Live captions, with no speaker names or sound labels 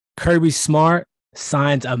Kirby Smart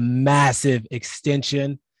signs a massive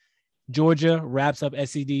extension. Georgia wraps up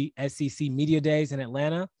SEC Media Days in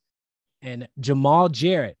Atlanta, and Jamal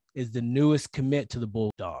Jarrett is the newest commit to the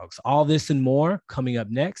Bulldogs. All this and more coming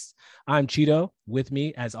up next. I'm Cheeto. With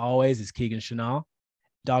me, as always, is Keegan Chanel.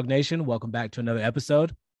 Dog Nation, welcome back to another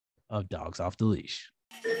episode of Dogs Off the Leash.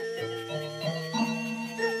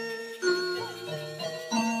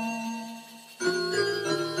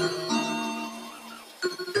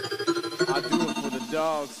 I do it for the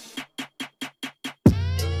dogs.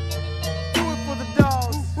 Do it for the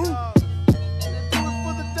dogs. Do it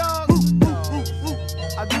for the dogs.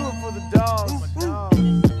 I do it for the dogs.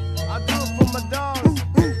 I do it for my dogs.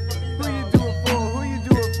 Who you do it for? Who you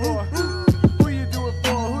do it for? Who you do it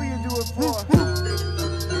for? Who you do it for?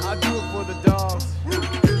 I do it for the dogs.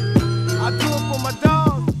 I do it for my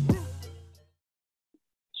dogs.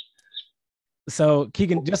 So,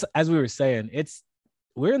 Keegan, just as we were saying,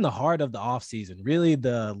 we're in the heart of the off season. Really,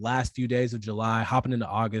 the last few days of July, hopping into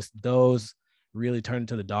August, those really turn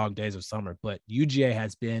into the dog days of summer. But UGA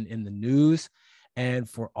has been in the news, and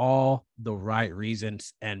for all the right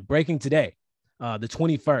reasons. And breaking today, the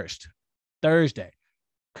 21st, Thursday,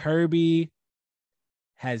 Kirby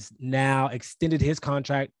has now extended his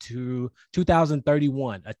contract to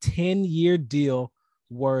 2031, a 10-year deal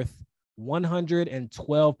worth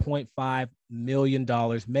 $112.5 million,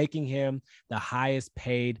 making him the highest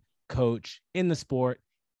paid coach in the sport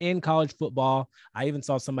in college football. I even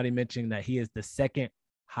saw somebody mentioning that he is the second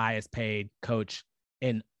highest paid coach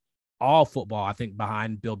in all football, I think,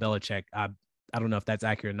 behind Bill Belichick. I don't know if that's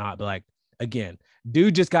accurate or not, but like, again,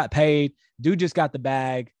 dude just got paid. Dude just got the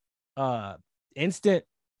bag. Instant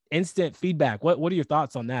feedback. What are your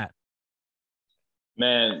thoughts on that?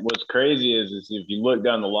 Man, what's crazy is if you look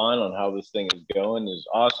down the line on how this thing is going, as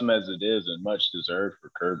awesome as it is and much deserved for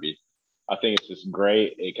Kirby, I think it's just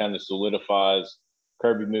great. It kind of solidifies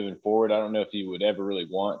Kirby moving forward. I don't know if he would ever really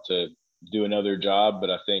want to do another job, but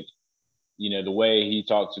I think, the way he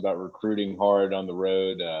talks about recruiting hard on the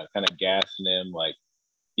road, kind of gassing him, like,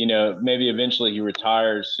 maybe eventually he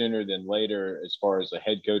retires sooner than later as far as a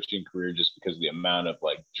head coaching career, just because of the amount of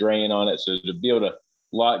like drain on it. So to be able to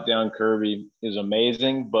lock down Kirby is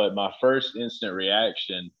amazing. But my first instant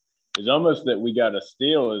reaction is almost that we got a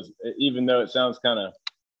steal, is even though it sounds kind of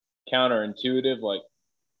counterintuitive, like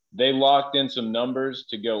they locked in some numbers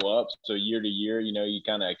to go up. So year to year, you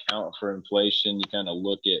kind of account for inflation. You kind of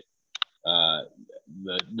look at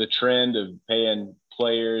the trend of paying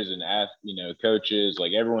players and coaches.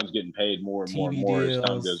 Like everyone's getting paid more and more and more as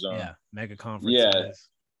time goes on. Yeah, mega conferences. Yeah.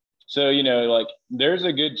 So, like there's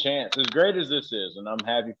a good chance, as great as this is, and I'm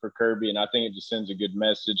happy for Kirby, and I think it just sends a good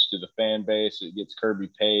message to the fan base. It gets Kirby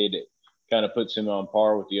paid. It kind of puts him on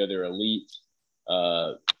par with the other elites,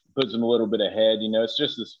 puts him a little bit ahead. It's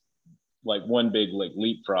just this like one big like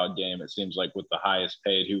leapfrog game, it seems like, with the highest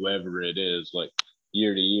paid, whoever it is, like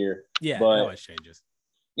year to year. Yeah, but it always changes.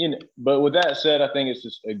 But with that said, I think it's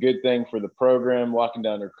just a good thing for the program, locking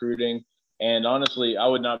down recruiting. And honestly, I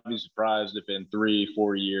would not be surprised if in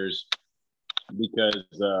 3-4 years, because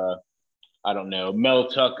I don't know, Mel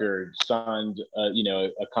Tucker signed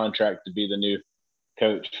a contract to be the new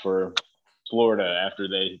coach for Florida after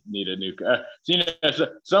they need a new so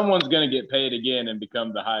someone's going to get paid again and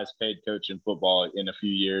become the highest paid coach in football in a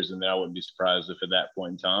few years. And then I wouldn't be surprised if at that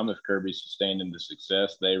point in time, if Kirby's sustaining the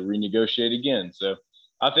success, they renegotiate again. So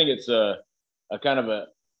I think it's a kind of a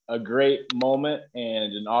great moment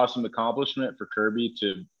and an awesome accomplishment for Kirby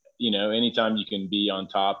to, anytime you can be on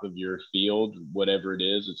top of your field, whatever it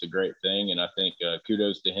is, it's a great thing. And I think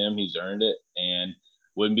kudos to him. He's earned it, and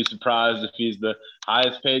wouldn't be surprised if he's the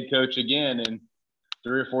highest paid coach again in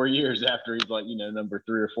 3 or 4 years after he's like, number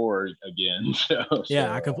 3 or 4 again.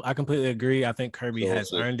 Yeah, I completely agree. I think Kirby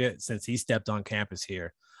has earned it since he stepped on campus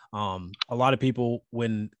here. A lot of people,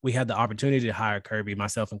 when we had the opportunity to hire Kirby,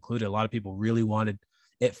 myself included, a lot of people really wanted.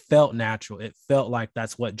 It felt natural. It felt like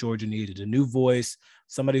that's what Georgia needed, a new voice,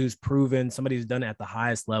 somebody who's proven, somebody who's done it at the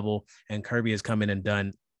highest level, and Kirby has come in and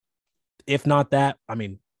done. If not that, I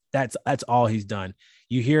mean, that's all he's done.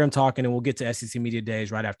 You hear him talking, and we'll get to SEC Media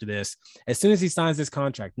Days right after this. As soon as he signs this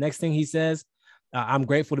contract, next thing he says, I'm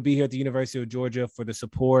grateful to be here at the University of Georgia for the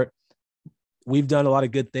support. We've done a lot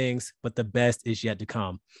of good things, but the best is yet to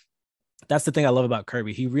come. That's the thing I love about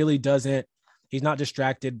Kirby. He really doesn't. He's not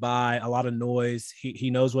distracted by a lot of noise. He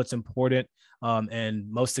knows what's important, and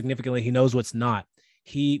most significantly, he knows what's not.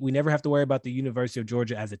 We never have to worry about the University of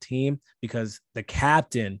Georgia as a team because the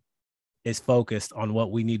captain is focused on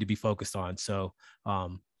what we need to be focused on. So,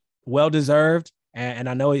 well deserved, and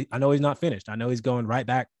I know he's not finished. I know he's going right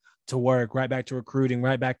back to work, right back to recruiting,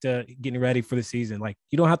 right back to getting ready for the season. Like,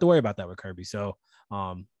 you don't have to worry about that with Kirby. So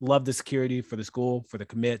love the security for the school, for the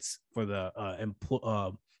commits, for the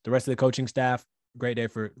rest of the coaching staff. Great day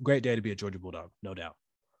to be a Georgia Bulldog, no doubt.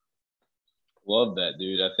 Love that,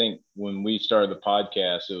 dude. I think when we started the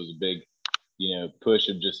podcast, it was a big, push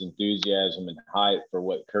of just enthusiasm and hype for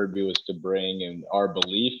what Kirby was to bring and our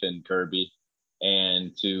belief in Kirby.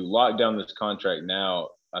 And to lock down this contract now,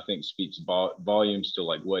 I think speaks volumes to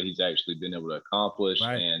like what he's actually been able to accomplish.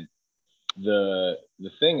 Right. And the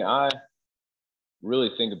thing I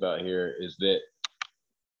really think about here is that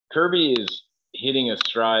Kirby is hitting a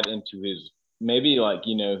stride into his maybe like,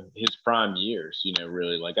 his prime years,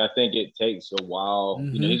 really. Like, I think it takes a while.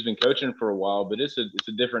 Mm-hmm. He's been coaching for a while, but it's a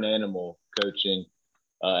different animal coaching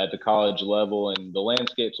at the college level, and the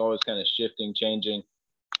landscape's always kind of shifting, changing.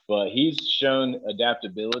 But he's shown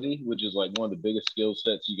adaptability, which is like one of the biggest skill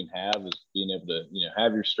sets you can have, is being able to,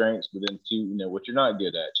 have your strengths, but then to, what you're not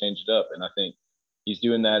good at, change it up. And I think he's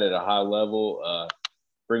doing that at a high level.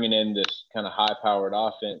 Bringing in this kind of high-powered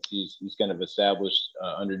offense, he's kind of established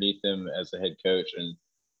underneath him as the head coach. And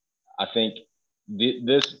I think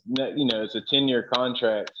this, it's a 10-year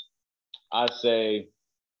contract. I say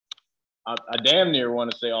I damn near want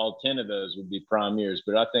to say all 10 of those would be prime years,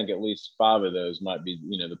 but I think at least 5 of those might be,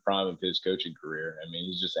 the prime of his coaching career. I mean,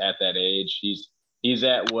 he's just at that age. He's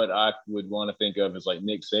at what I would want to think of as like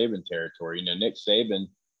Nick Saban territory. Nick Saban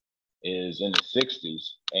is in his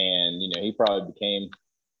 60s, and, he probably became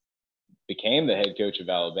the head coach of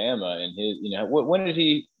Alabama, and his, when did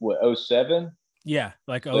he, 07? Yeah,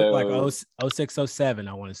 like 06, 07,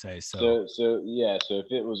 I want to say. So if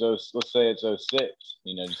it was, let's say it's 06,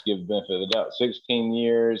 just give the benefit of the doubt. 16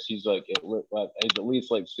 years, he's like, he's at least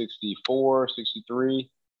like 64, 63,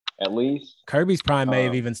 at least. Kirby's prime may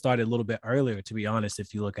have even started a little bit earlier, to be honest,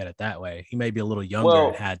 if you look at it that way. He may be a little younger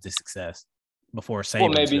and had the success before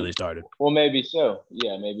Saban really started. Well, maybe so.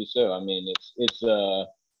 Yeah, maybe so. I mean, it's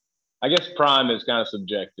I guess prime is kind of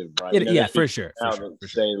subjective, right? For sure.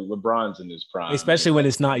 Say LeBron's in his prime, especially when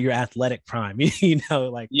it's not your athletic prime.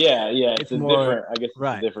 Like it's more different. I guess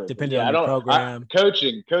right, it's different. Depending on the program.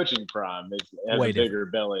 Coaching prime has way a bigger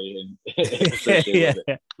belly and yeah.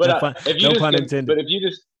 With it. But if you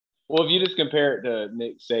just compare it to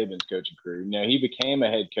Nick Saban's coaching career, he became a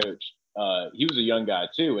head coach. He was a young guy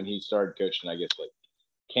too when he started coaching. I guess like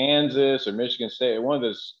Kansas or Michigan State, one of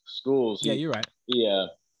those schools. You're right.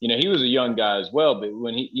 He was a young guy as well, but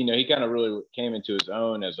when he kind of really came into his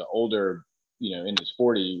own as an older, in his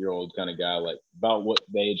 40-year-old kind of guy, like about what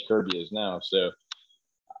the age Kirby is now. So,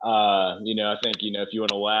 I think, if you want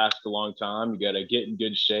to last a long time, you got to get in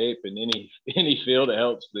good shape, and any field, it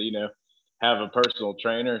helps to, have a personal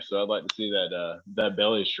trainer. So I'd like to see that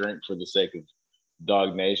belly shrink for the sake of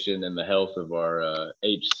Dog Nation and the health of our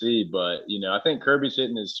HC. But, I think Kirby's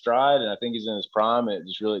hitting his stride, and I think he's in his prime, and it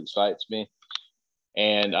just really excites me.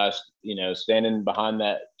 And I, standing behind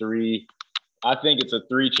that 3, I think it's a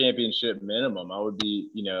 3 championship minimum. I would be,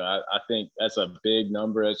 I think that's a big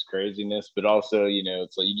number. That's craziness. But also,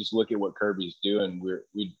 it's like you just look at what Kirby's doing. We're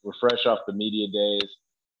fresh off the media days,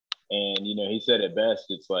 and he said it best.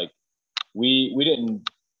 It's like we didn't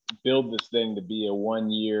build this thing to be a 1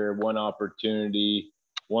 year, one opportunity,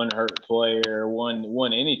 one hurt player, one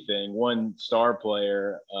anything, one star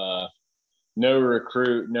player. No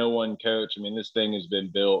recruit, no one coach. I mean, this thing has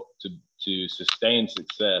been built to sustain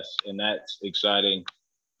success, and that's exciting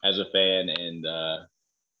as a fan. And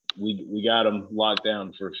we got them locked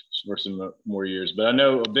down for some more years. But I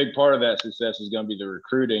know a big part of that success is going to be the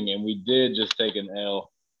recruiting, and we did just take an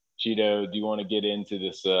L. Cheeto, do you want to get into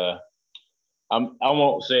this? I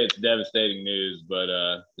won't say it's devastating news, but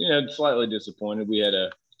slightly disappointed. We had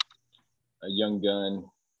a young gun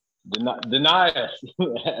deny us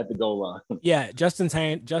at the goal line. Yeah, Justice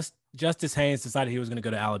Haynes decided he was going to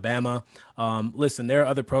go to Alabama. Listen, there are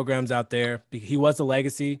other programs out there. He was a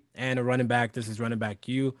legacy and a running back. This is running back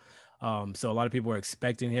U. So a lot of people were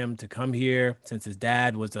expecting him to come here since his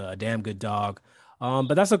dad was a damn good dog.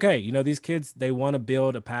 But that's okay. These kids, they want to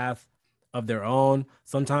build a path of their own.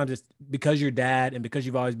 Sometimes it's because you're dad and because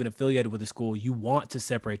you've always been affiliated with the school, you want to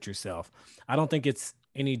separate yourself. I don't think it's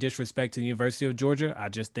any disrespect to the University of Georgia. I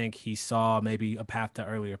just think he saw maybe a path to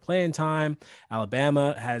earlier playing time.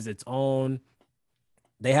 Alabama has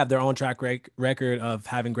they have their own track record of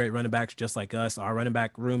having great running backs just like us. Our running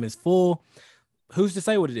back room is full. Who's to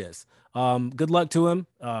say what it is? Good luck to him.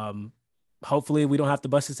 Hopefully we don't have to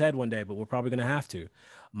bust his head one day, but we're probably going to have to.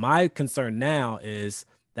 My concern now is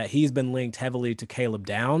that he's been linked heavily to Caleb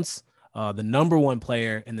Downs, the number 1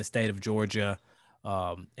 player in the state of Georgia.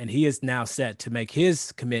 And he is now set to make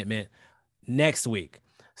his commitment next week.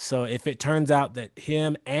 So if it turns out that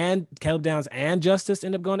him and Caleb Downs and Justice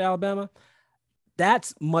end up going to Alabama,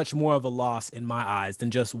 that's much more of a loss in my eyes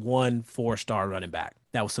than just one 4-star running back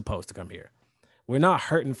that was supposed to come here. We're not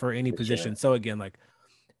hurting for any position. Sure. So again, like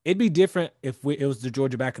it'd be different if it was the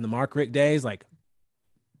Georgia back in the Mark Richt days. Like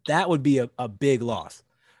that would be a big loss.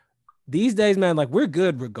 These days, man, like we're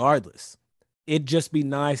good regardless. It'd just be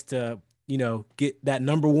nice to, you know, get that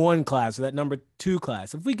number 1 class or that number 2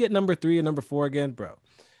 class. If we get number 3 or number 4 again, bro,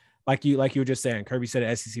 like you were just saying, Kirby said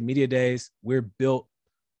at SEC Media Days, we're built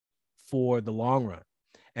for the long run.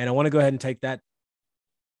 And I want to go ahead and take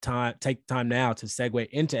time now to segue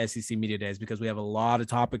into SEC Media Days because we have a lot of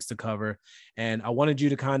topics to cover. And I wanted you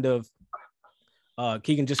to kind of,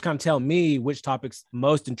 Keegan, just kind of tell me which topics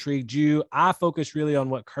most intrigued you. I focus really on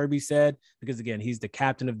what Kirby said because, again, he's the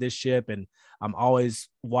captain of this ship, and I'm always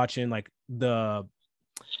watching like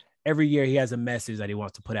every year he has a message that he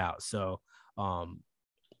wants to put out. So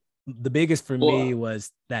the biggest for me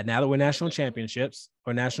was that now that we're national champions,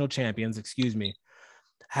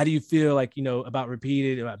 how do you feel like, you know, about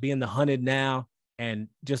being the hunted now? And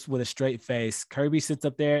just with a straight face, Kirby sits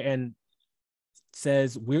up there and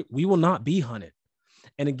says, we will not be hunted.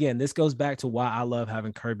 And again, this goes back to why I love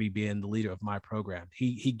having Kirby being the leader of my program.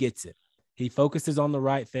 He gets it. He focuses on the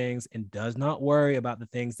right things and does not worry about the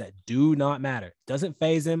things that do not matter. Doesn't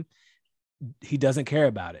faze him. He doesn't care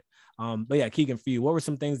about it. But yeah, Keegan, for you, what were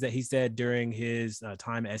some things that he said during his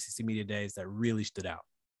time at SEC Media Days that really stood out?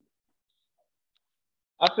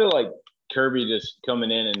 I feel like Kirby just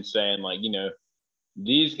coming in and saying, like, you know,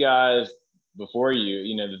 these guys before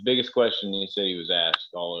you know, the biggest question he said he was asked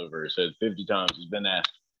all over, so 50 times he's been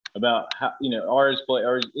asked about how, you know, is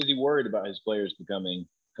he worried about his players becoming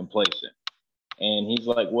complacent? And he's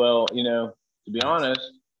like, well, you know, to be honest,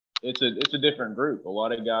 it's a different group. A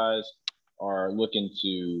lot of guys are looking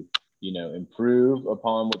to, you know, improve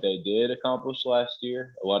upon what they did accomplish last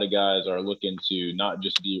year. A lot of guys are looking to not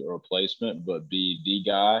just be a replacement, but be the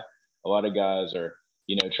guy. A lot of guys are,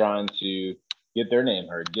 you know, trying to get their name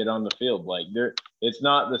heard, get on the field. Like it's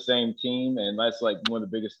not the same team. And that's like one of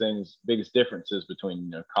the biggest differences between, you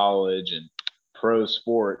know, college and pro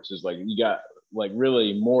sports is like, you got like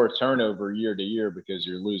really more turnover year to year because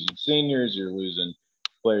you're losing seniors, you're losing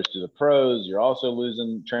players to the pros. You're also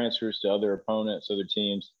losing transfers to other opponents, other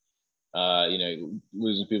teams, you know,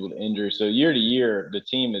 losing people to injury. So year to year, the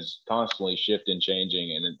team is constantly shifting,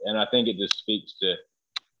 changing. And I think it just speaks to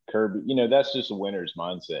Kirby. You know, that's just a winner's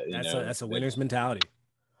mindset. That's a winner's mentality.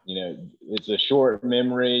 You know, it's a short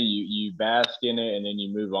memory. You bask in it and then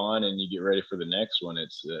you move on and you get ready for the next one.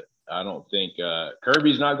 I don't think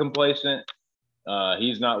Kirby's not complacent.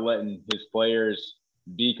 He's not letting his players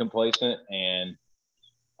be complacent. And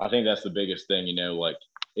I think that's the biggest thing, you know, like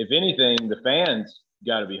if anything, the fans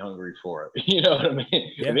got to be hungry for it. You know what I mean? Yeah.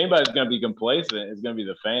 If anybody's going to be complacent, it's going to be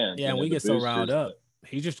the fans. Yeah, and we get so riled up.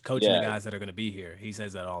 He's just coaching the guys that are going to be here. He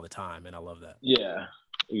says that all the time, and I love that. Yeah,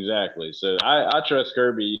 exactly. So I trust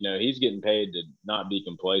Kirby. You know, he's getting paid to not be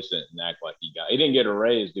complacent and act like he didn't get a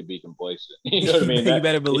raise to be complacent. You know what I mean? You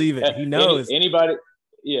better believe it. He knows. Anybody –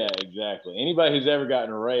 yeah, exactly. Anybody who's ever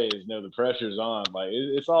gotten a raise know the pressure's on. Like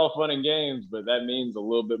it's all fun and games, but that means a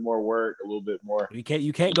little bit more work, a little bit more. You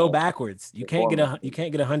can't go backwards. You can't get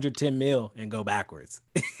 110 mil and go backwards.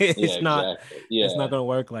 It's not going to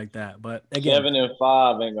work like that. But again, 7 and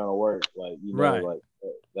 5 ain't going to work. Like you know, right. Like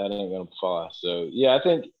that ain't going to fly. So yeah, I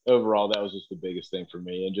think overall that was just the biggest thing for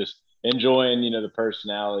me, and just enjoying, you know, the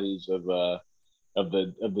personalities of the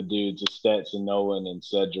dudes, the Stetson, Nolan, and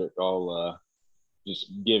Cedric all.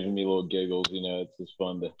 Just giving me little giggles, you know. It's just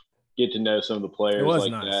fun to get to know some of the players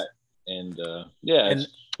like nice. That, and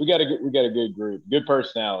we got a good group, good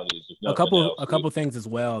personalities. A couple things as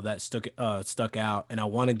well that stuck out, and I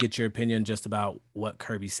want to get your opinion just about what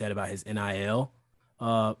Kirby said about his NIL,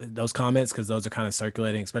 those comments, because those are kind of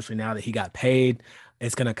circulating, especially now that he got paid.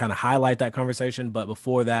 It's going to kind of highlight that conversation. But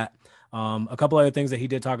before that, a couple other things that he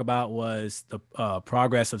did talk about was the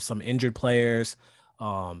progress of some injured players.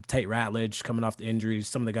 Tate Ratledge coming off the injuries,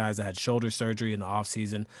 some of the guys that had shoulder surgery in the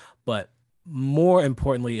offseason, but more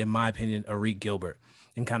importantly, in my opinion, Arik Gilbert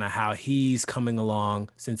and kind of how he's coming along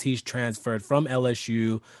since he's transferred from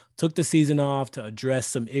LSU, took the season off to address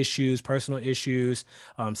some issues, personal issues.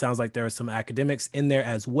 Sounds like there are some academics in there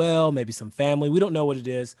as well, maybe some family. We don't know what it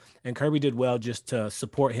is. And Kirby did well just to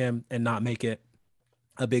support him and not make it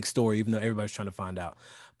a big story, even though everybody's trying to find out.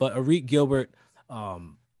 But Arik Gilbert,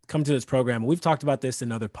 come to this program. We've talked about this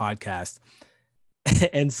in other podcasts,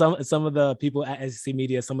 and some of the people at SEC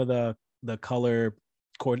Media, some of the color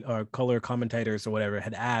commentators or whatever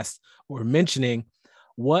had asked or mentioning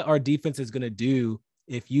what our defense is going to do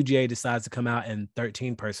if UGA decides to come out in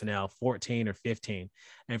 13 personnel, 14 or 15.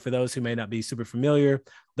 And for those who may not be super familiar,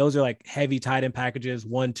 those are like heavy tight end packages,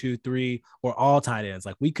 1, 2, 3, or all tight ends.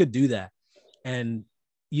 Like we could do that. And,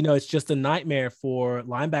 you know, it's just a nightmare for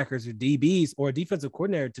linebackers or DBs or a defensive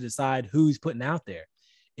coordinator to decide who's putting out there.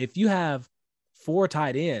 If you have 4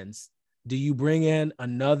 tight ends, do you bring in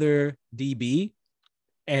another DB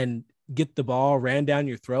and get the ball ran down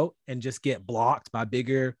your throat and just get blocked by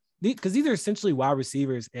bigger, because these are essentially wide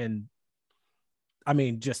receivers and I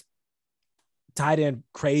mean, just tight end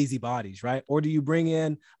crazy bodies, right? Or do you bring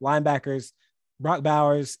in linebackers? Brock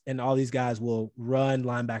Bowers and all these guys will run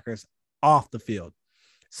linebackers off the field.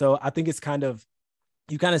 So I think it's kind of,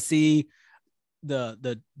 you kind of see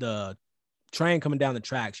the train coming down the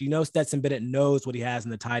tracks. You know, Stetson Bennett knows what he has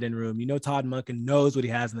in the tight end room. You know, Todd Monken knows what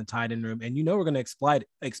he has in the tight end room, and you know we're going to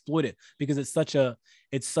exploit it because it's such a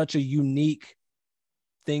unique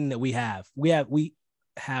thing that we have. We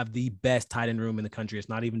have the best tight end room in the country. It's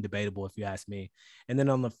not even debatable if you ask me. And then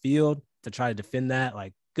on the field to try to defend that,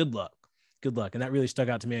 like, good luck. And that really stuck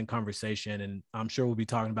out to me in conversation. And I'm sure we'll be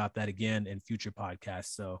talking about that again in future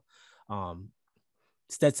podcasts. So,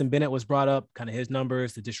 Stetson Bennett was brought up, kind of his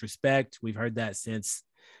numbers, the disrespect. We've heard that since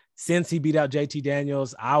he beat out JT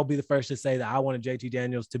Daniels. I'll be the first to say that I wanted JT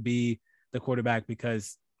Daniels to be the quarterback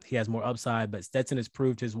because he has more upside, but Stetson has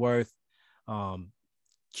proved his worth.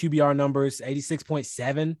 QBR numbers,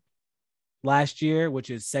 86.7 last year, which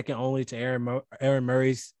is second only to Aaron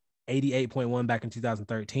Murray's 88.1 back in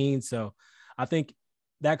 2013. So I think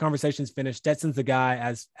that conversation's finished. Stetson's the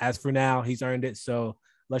guy as for now, he's earned it. So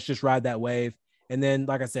let's just ride that wave. And then,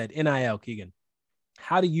 like I said, NIL, Keegan,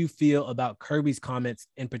 how do you feel about Kirby's comments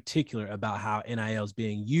in particular about how NIL is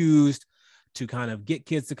being used to kind of get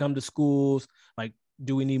kids to come to schools? Like,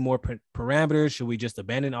 do we need more parameters? Should we just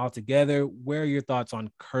abandon it altogether? Where are your thoughts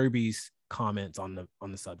on Kirby's comments on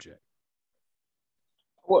the subject?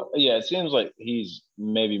 Well, yeah, it seems like he's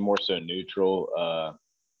maybe more so neutral,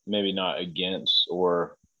 maybe not against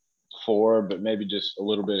or for, but maybe just a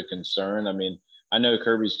little bit of concern. I mean, I know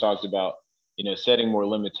Kirby's talked about, you know, setting more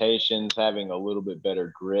limitations, having a little bit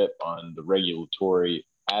better grip on the regulatory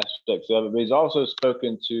aspects of it. But he's also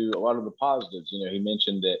spoken to a lot of the positives. You know, he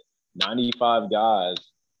mentioned that 95 guys,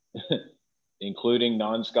 including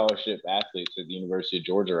non-scholarship athletes at the University of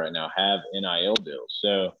Georgia right now, have NIL deals.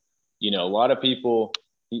 So, you know, a lot of people,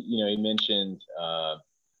 you know, he mentioned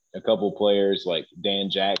a couple of players like Dan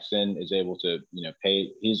Jackson is able to, you know,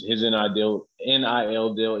 pay his NIL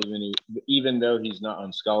deal, even though he's not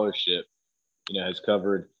on scholarship, you know, has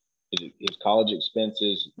covered his college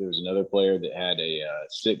expenses. There was another player that had a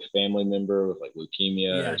sick family member with like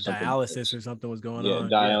leukemia or something. Dialysis or something was going on.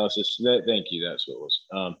 Dialysis. Thank you. That's what it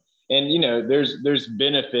was. And, you know, there's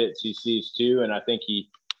benefits he sees too. And I think he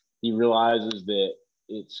realizes that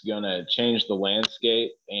it's going to change the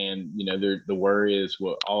landscape. And, you know, the worry is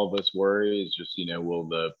what all of us worry is just, you know,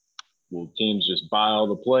 will teams just buy all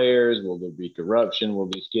the players? Will there be corruption? Will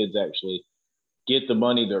these kids actually get the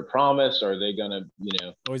money they're promised? Or are they going to, you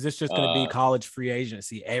know, or is this just going to be college free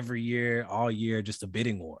agency every year, all year, just a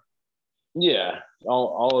bidding war? Yeah,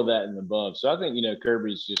 all of that and above. So I think, you know,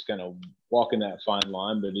 Kirby's just kind of walking that fine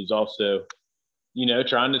line, but he's also, you know,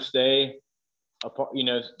 trying to stay apart, you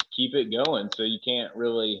know, keep it going. So you can't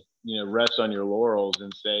really, you know, rest on your laurels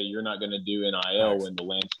and say you're not going to do NIL when the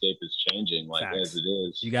landscape is changing as it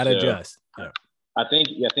is. You got to adjust. Yeah. I think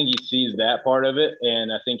he sees that part of it,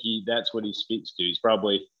 and I think that's what he speaks to. He's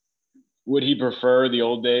probably, would he prefer the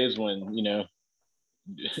old days when, you know,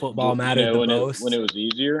 football mattered the most, when it was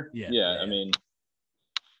easier? Yeah. I mean,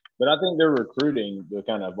 but I think they're recruiting the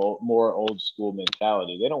kind of more old school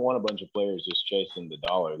mentality. They don't want a bunch of players just chasing the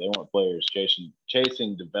dollar. They want players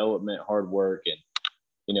chasing development, hard work, and,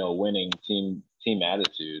 you know, winning team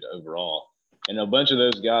attitude overall. And a bunch of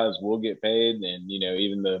those guys will get paid, and, you know,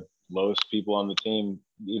 even the lowest people on the team,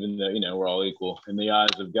 even though, you know, we're all equal in the eyes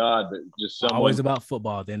of God, but just always about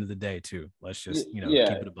football at the end of the day too. Let's just, you know,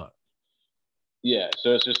 keep it a buck. Yeah.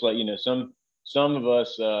 So it's just like, you know, some of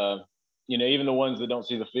us, you know, even the ones that don't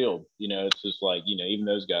see the field, you know, it's just like, you know, even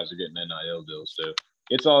those guys are getting NIL deals. So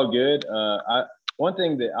it's all good. One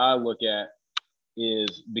thing that I look at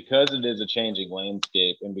is, because it is a changing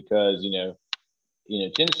landscape, and because, you know,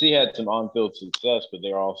 Tennessee had some on-field success, but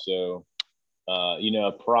they're also, you know,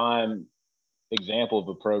 a prime example of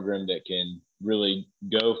a program that can really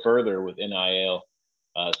go further with NIL.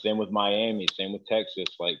 Same with Miami, same with Texas.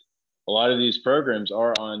 Like, a lot of these programs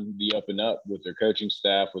are on the up and up with their coaching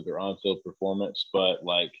staff, with their on-field performance. But,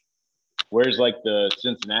 like, where's like the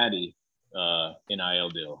Cincinnati NIL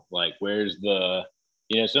deal? Like, where's the,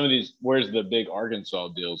 you know, some of these, where's the big Arkansas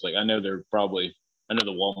deals? Like, I know they're probably, I know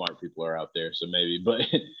the Walmart people are out there, so maybe, but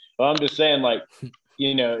I'm just saying, like,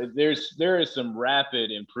 you know, there is some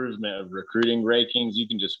rapid improvement of recruiting rankings. You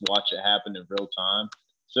can just watch it happen in real time.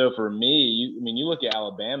 So for me, you look at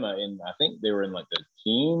Alabama, and I think they were in like the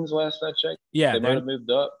teens last I checked. Yeah, they might have moved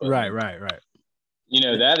up. But, right. You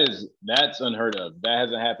know, that's unheard of. That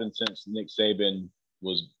hasn't happened since Nick Saban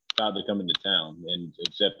was about to come into town and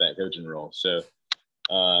accept that coaching role. So,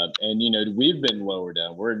 and you know, we've been lower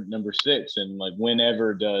down. We're number 6, and like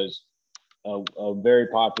whenever does a very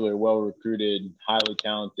popular, well recruited, highly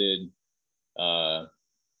talented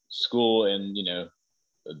school, and you know,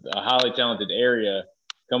 a highly talented area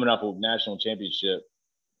coming off a national championship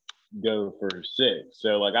go for 6.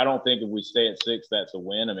 So like I don't think if we stay at 6 that's a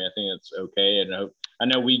win. I mean, I think that's okay, and I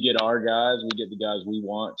know we get our guys, we get the guys we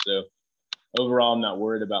want. So overall, I'm not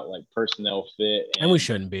worried about like personnel fit, and we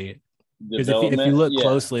shouldn't be, because if you look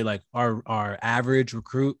closely, like our average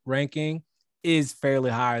recruit ranking is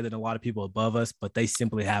fairly higher than a lot of people above us, but they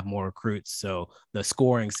simply have more recruits. So the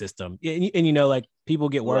scoring system, and you know, like people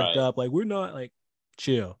get worked up, like we're not, like,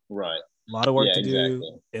 chill. Right. A lot of work to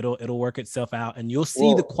do. It'll work itself out, and you'll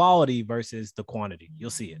see the quality versus the quantity.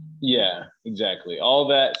 You'll see it. Yeah, exactly. All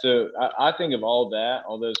that. So I think of all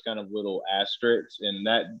those kind of little asterisks, and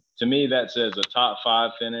that to me that says a top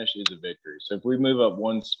 5 finish is a victory. So if we move up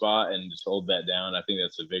one spot and just hold that down, I think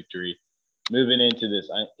that's a victory. Moving into this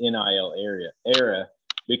NIL era,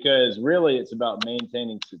 because really it's about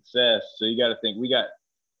maintaining success. So you got to think we got,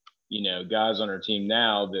 you know, guys on our team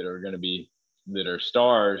now that are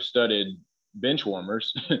star-studded bench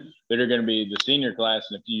warmers that are going to be the senior class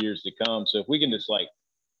in a few years to come. So if we can just like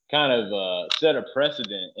kind of set a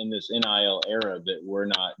precedent in this NIL era that we're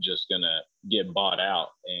not just going to get bought out,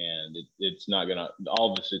 and it's not going to,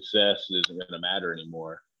 all the success isn't going to matter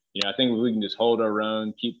anymore. You know, I think we can just hold our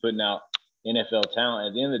own, keep putting out NFL talent.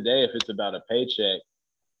 At the end of the day, if it's about a paycheck,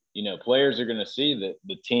 you know, players are going to see that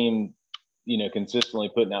the team, you know, consistently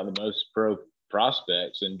putting out the most pro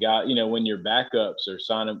prospects, and you know, when your backups are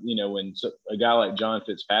signing, you know, when a guy like John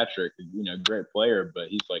Fitzpatrick, you know, great player, but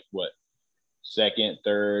he's like what, 2nd,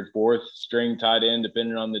 3rd, 4th string tight end,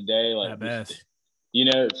 depending on the day. Like, you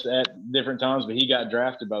know, it's at different times, but he got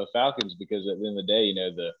drafted by the Falcons because at the end of the day, you know,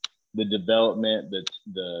 the development,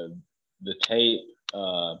 the tape,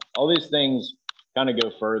 all these things kind of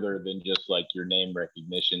go further than just like your name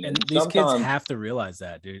recognition. And these kids have to realize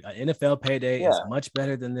that, dude. An NFL payday is much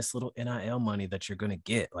better than this little NIL money that you're gonna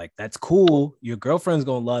get. Like, that's cool. Your girlfriend's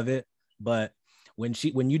gonna love it, but when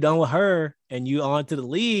you done with her and you on to the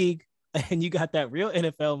league and you got that real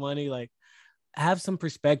NFL money, like, have some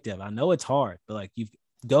perspective. I know it's hard, but like, you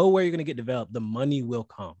go where you're gonna get developed. The money will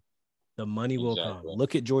come. The money will come.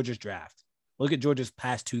 Look at Georgia's draft. Look at Georgia's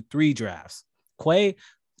past 2-3 drafts.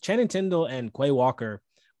 Channing Tindall and Quay Walker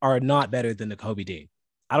are not better than the Kobe Dean.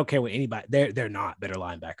 I don't care what anybody, they're not better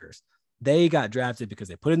linebackers. They got drafted because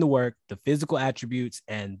they put in the work, the physical attributes,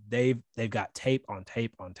 and they've got tape on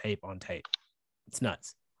tape on tape on tape. It's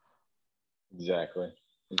nuts. Exactly.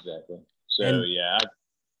 So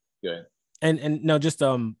go ahead. And no, just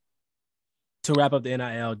to wrap up the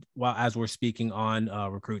NIL, as we're speaking on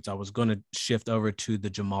recruits, I was going to shift over to the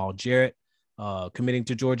Jamal Jarrett committing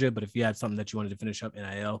to Georgia, but if you had something that you wanted to finish up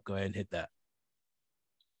NIL, go ahead and hit that.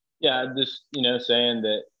 Yeah, just, you know, saying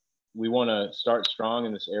that we want to start strong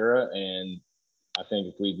in this era, and I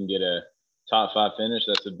think if we can get a top 5 finish,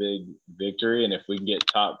 that's a big victory. And if we can get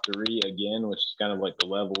top 3 again, which is kind of like the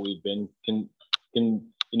level we've been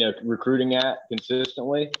recruiting at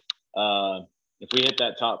consistently, if we hit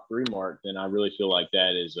that top 3 mark, then I really feel like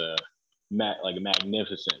that is a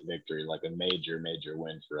magnificent victory, like a major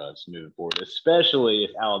win for us moving forward, especially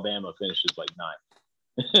if Alabama finishes like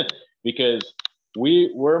 9th, because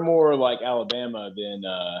we're more like Alabama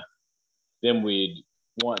than we'd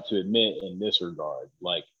want to admit in this regard.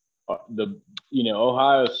 Like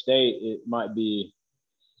Ohio State, it might be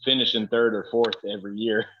finishing 3rd or 4th every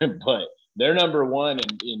year, but they're number 1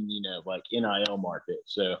 in like NIL market.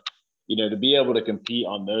 So, you know, to be able to compete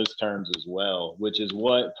on those terms as well, which is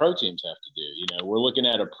what pro teams have to do. You know, we're looking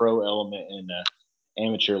at a pro element in the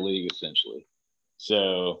amateur league, essentially.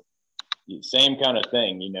 So same kind of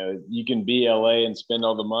thing, you know, you can be LA and spend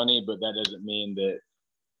all the money, but that doesn't mean that,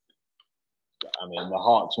 I mean, the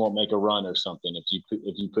Hawks won't make a run or something if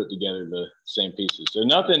you put together the same pieces. So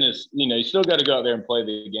nothing is, you know, you still got to go out there and play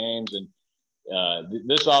the games. And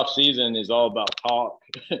this off season is all about talk,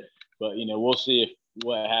 but, you know, we'll see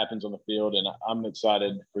what happens on the field. And I'm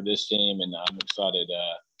excited for this team, and I'm excited,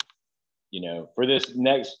 for this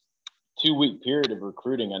next 2-week period of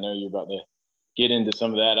recruiting. I know you're about to get into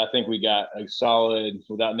some of that. I think we got a solid,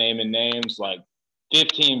 without naming names, like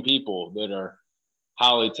 15 people that are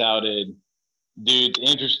highly touted dudes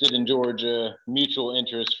interested in Georgia, mutual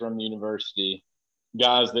interest from the university,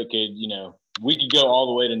 guys that could, we could go all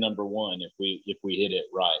the way to number one if we hit it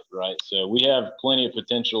right. So we have plenty of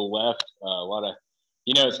potential left. A lot of,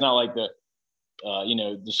 it's not like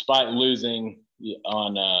despite losing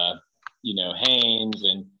on, Haynes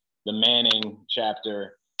and the Manning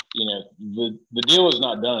chapter, the deal is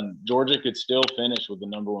not done. Georgia could still finish with the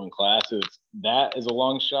number one class. That is a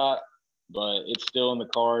long shot, but it's still in the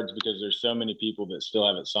cards because there's so many people that still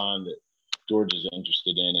haven't signed that Georgia's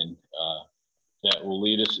interested in, and that will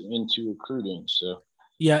lead us into recruiting. So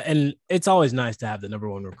yeah, and it's always nice to have the number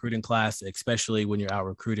one recruiting class, especially when you're out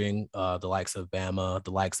recruiting the likes of Bama,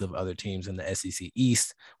 the likes of other teams in the SEC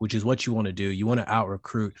East, which is what you want to do. You want to out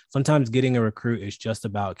recruit. Sometimes getting a recruit is just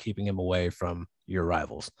about keeping him away from your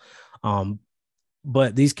rivals.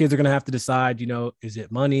 But these kids are going to have to decide, is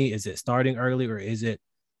it money? Is it starting early, or is it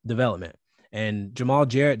development? And Jamal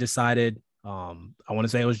Jarrett decided, I want to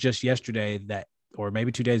say it was just yesterday or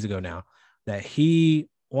maybe 2 days ago now, that he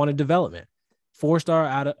wanted development.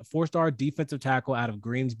 Four-star defensive tackle out of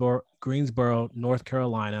Greensboro, North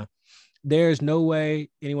Carolina. There's no way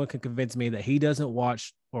anyone can convince me that he doesn't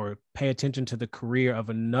watch or pay attention to the career of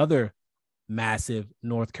another massive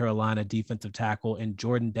North Carolina defensive tackle in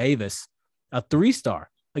Jordan Davis, a 3-star.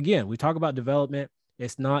 Again, we talk about development.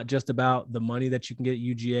 It's not just about the money that you can get at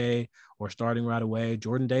UGA or starting right away.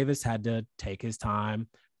 Jordan Davis had to take his time,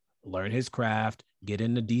 learn his craft, get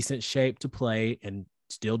in a decent shape to play, and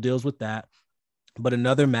still deals with that. But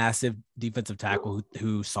another massive defensive tackle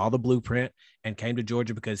who saw the blueprint and came to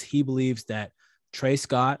Georgia because he believes that Trey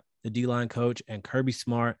Scott, the D-line coach, and Kirby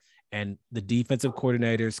Smart and the defensive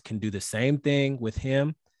coordinators can do the same thing with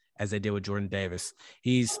him as they did with Jordan Davis.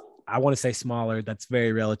 He's, I want to say smaller. That's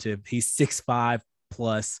very relative. He's 6'5"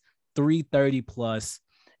 plus, 330 plus,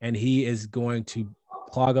 and he is going to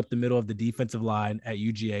clog up the middle of the defensive line at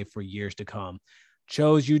UGA for years to come.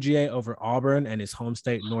 Chose UGA over Auburn and his home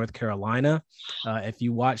state, North Carolina. If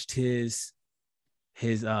you watched his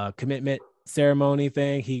commitment ceremony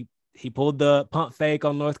thing, he pulled the pump fake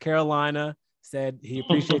on North Carolina, said he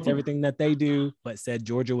appreciates everything that they do, but said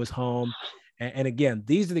Georgia was home. And again,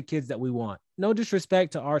 these are the kids that we want. No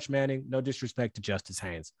disrespect to Arch Manning, no disrespect to Justice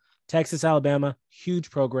Haynes. Texas, Alabama, huge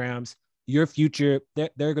programs. Your future, they're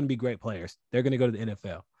going to be great players. They're going to go to the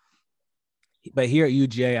NFL. But here at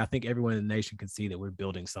UGA, I think everyone in the nation can see that we're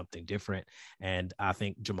building something different. And I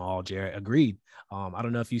think Jamal Jarrett agreed. I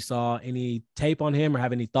don't know if you saw any tape on him or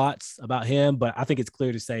have any thoughts about him, but I think it's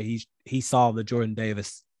clear to say he saw the Jordan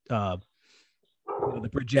Davis, the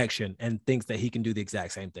projection, and thinks that he can do the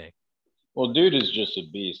exact same thing. Well, dude is just a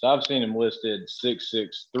beast. I've seen him listed 6'6",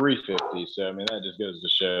 350. So, I mean, that just goes to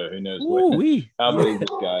show who knows how big this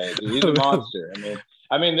guy is. He's a monster.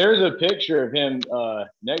 I mean, there's a picture of him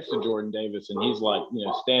next to Jordan Davis, and he's like,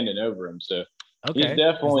 standing over him. So he's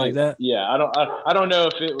definitely like that. Yeah. I don't know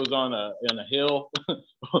if it was on a hill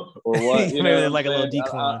or what. Maybe like a little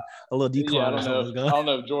decline. Yeah, I don't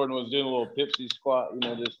know if Jordan was doing a little Pepsi squat.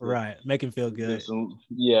 Just right, make him feel good. Get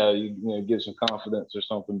some confidence or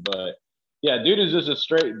something. But yeah, dude is just a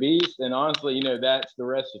straight beast, and honestly, that's the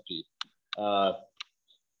recipe.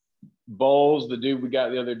 Bowles, the dude we got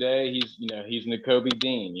the other day, he's Nakobe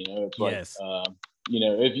Dean. It's like, yes.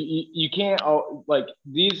 If you can't, like,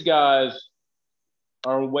 these guys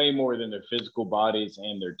are way more than their physical bodies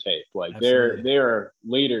and their tape. Like, they're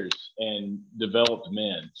leaders and developed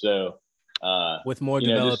men. So with more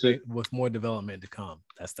development to come.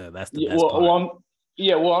 That's the best part.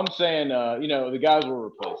 I'm saying, the guys we're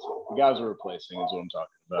replacing is what I'm talking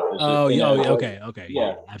about. Okay.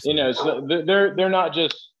 Yeah, absolutely. So they're not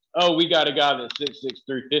just, we got a guy that's 6'6",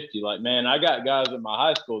 350. Like, man, I got guys at my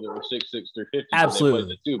high school that were 6'6", 350.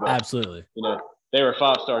 Absolutely. Absolutely. They were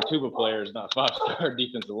 5-star tuba players, not 5-star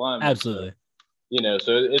defensive linemen. Absolutely.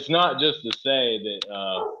 So it's not just to say that,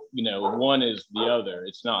 one is the other.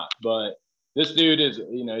 It's not. But this dude is,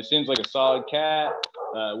 it seems like a solid cat.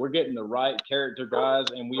 We're getting the right character guys,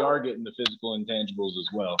 and we are getting the physical intangibles as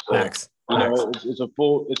well. So, Facts. It's a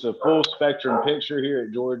full spectrum picture here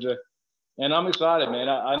at Georgia. And I'm excited, man.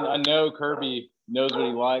 I know Kirby knows what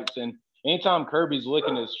he likes, and anytime Kirby's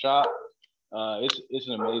licking his shot, it's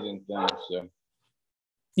an amazing thing. So,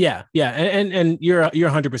 yeah, and you're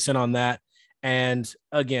 100% on that. And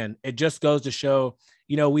again, it just goes to show,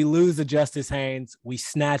 we lose a Justice Haynes, we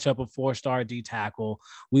snatch up a 4-star D tackle.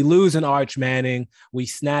 We lose an Arch Manning, we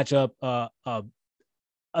snatch up a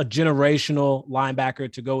generational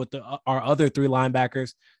linebacker to go with our other 3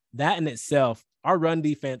 linebackers. That in itself, our run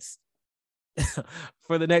defense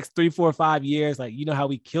for the next 3, 4, 5 years. Like, you know how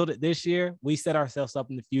we killed it this year? We set ourselves up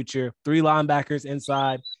in the future. 3 linebackers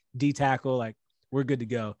inside, D tackle, like we're good to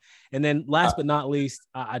go. And then last but not least,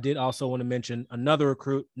 I did also want to mention another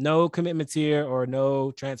recruit. No commitments here or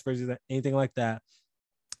no transfers, anything like that.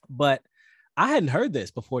 But I hadn't heard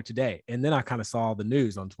this before today. And then I kind of saw the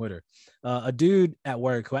news on Twitter. A dude at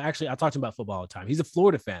work who actually, I talk to him about football all the time. He's a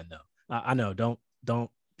Florida fan though. I know,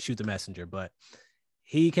 don't shoot the messenger, but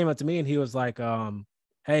he came up to me and he was like,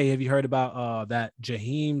 hey, have you heard about that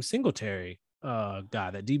Jaheim Singletary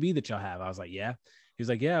guy, that DB that y'all have? I was like, yeah. He was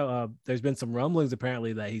like, yeah, there's been some rumblings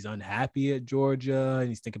apparently that he's unhappy at Georgia and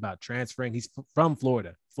he's thinking about transferring. He's from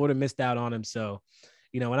Florida. Florida missed out on him. So,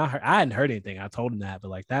 you know, when I hadn't heard anything, I told him that, but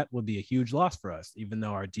like that would be a huge loss for us, even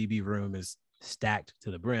though our DB room is stacked to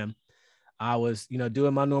the brim. I was, you know,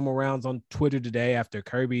 doing my normal rounds on Twitter today after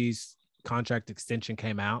Kirby's contract extension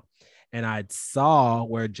came out, and I saw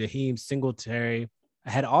where Jaheim Singletary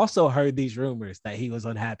had also heard these rumors that he was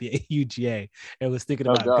unhappy at UGA and was thinking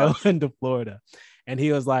about going to Florida. And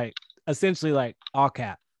he was like, essentially like, all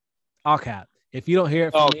cap. If you don't hear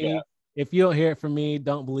it from me,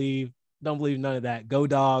 don't believe none of that. Go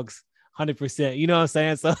Dogs, 100%. You know what I'm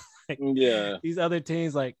saying? So like, yeah, these other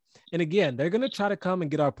teams, like, and again, they're going to try to come and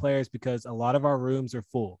get our players because a lot of our rooms are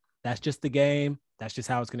full. That's just the game. That's just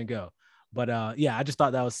how it's going to go. But yeah, I just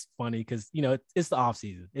thought that was funny because, you know, it's the off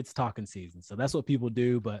season. It's talking season. So that's what people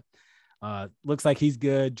do. But looks like he's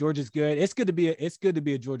good. Georgia's good. It's good to be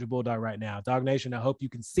a Georgia Bulldog right now. Dog Nation, I hope you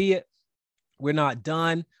can see it. We're not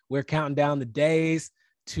done. We're counting down the days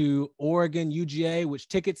to Oregon UGA, which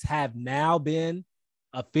tickets have now been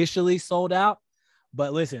officially sold out.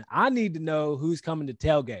 But listen, I need to know who's coming to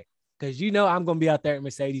tailgate because, you know, I'm going to be out there at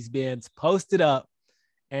Mercedes-Benz posted up,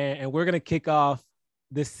 and we're going to kick off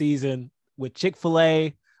this season with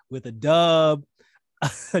Chick-fil-A, with a dub,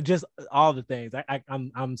 just all the things.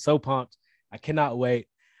 I'm so pumped. I cannot wait.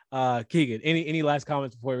 Keegan, any last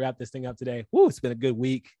comments before we wrap this thing up today? Woo, it's been a good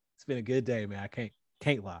week. It's been a good day, man. I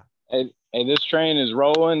can't lie. Hey, this train is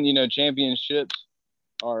rolling. You know, championships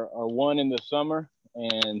are won in the summer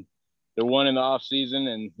and they're won in the off season.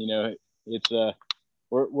 And, you know, it's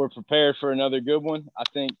we're prepared for another good one. I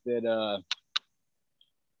think that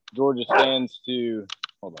Georgia stands to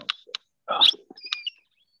hold on a second.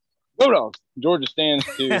 Hold on. Georgia stands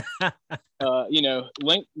to you know,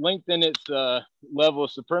 lengthen its level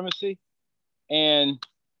of supremacy. And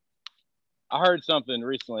I heard something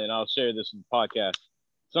recently, and I'll share this with the podcast.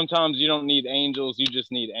 Sometimes you don't need angels, you just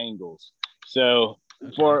need angles. So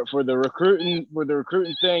for the recruiting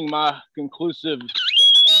thing, my conclusive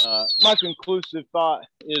thought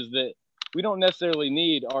is that we don't necessarily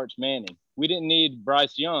need Arch Manning. We didn't need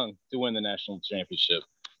Bryce Young to win the national championship.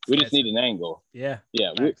 We just need an angle. Yeah.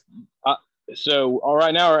 Yeah. So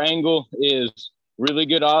right now our angle is really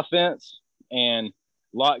good offense and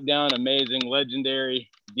lockdown, amazing, legendary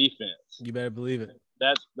defense. You better believe it.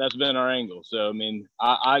 That's been our angle. So, I mean,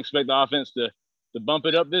 I expect the offense to bump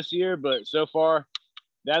it up this year, but so far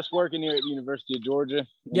that's working here at the University of Georgia.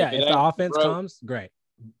 Yeah, if the offense comes, great.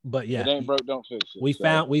 But yeah, if it ain't broke, don't fix it. We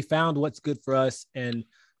found what's good for us, and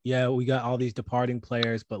yeah, we got all these departing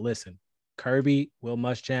players. But listen, Kirby, Will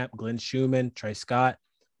Muschamp, Glenn Schumann, Trey Scott,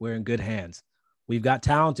 we're in good hands. We've got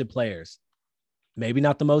talented players. Maybe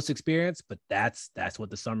not the most experienced, but that's what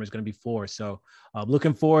the summer is going to be for. So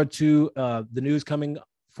looking forward to the news coming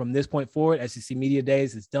from this point forward. SEC Media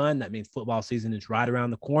Days is done. That means football season is right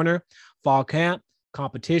around the corner. Fall camp,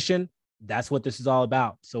 competition, that's what this is all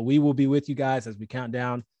about. So we will be with you guys as we count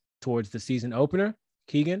down towards the season opener.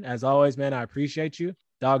 Keegan, as always, man, I appreciate you.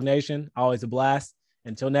 Dog Nation, always a blast.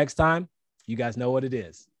 Until next time, you guys know what it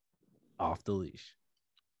is. Off the leash.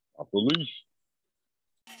 Off the leash.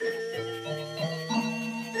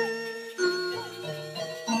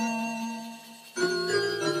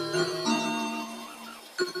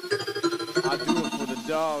 I do it for the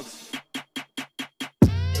dogs.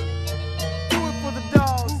 Do it for the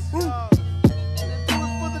dogs. Do it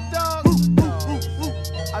for the dogs.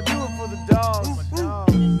 I do it for the dogs.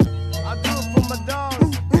 I do it for my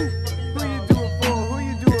dogs. Who you do it for? Who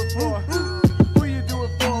you do it for? Who you do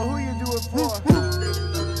it for? Who you do it for?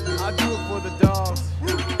 I do it for the dogs.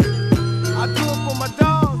 I do it for my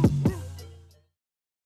dogs.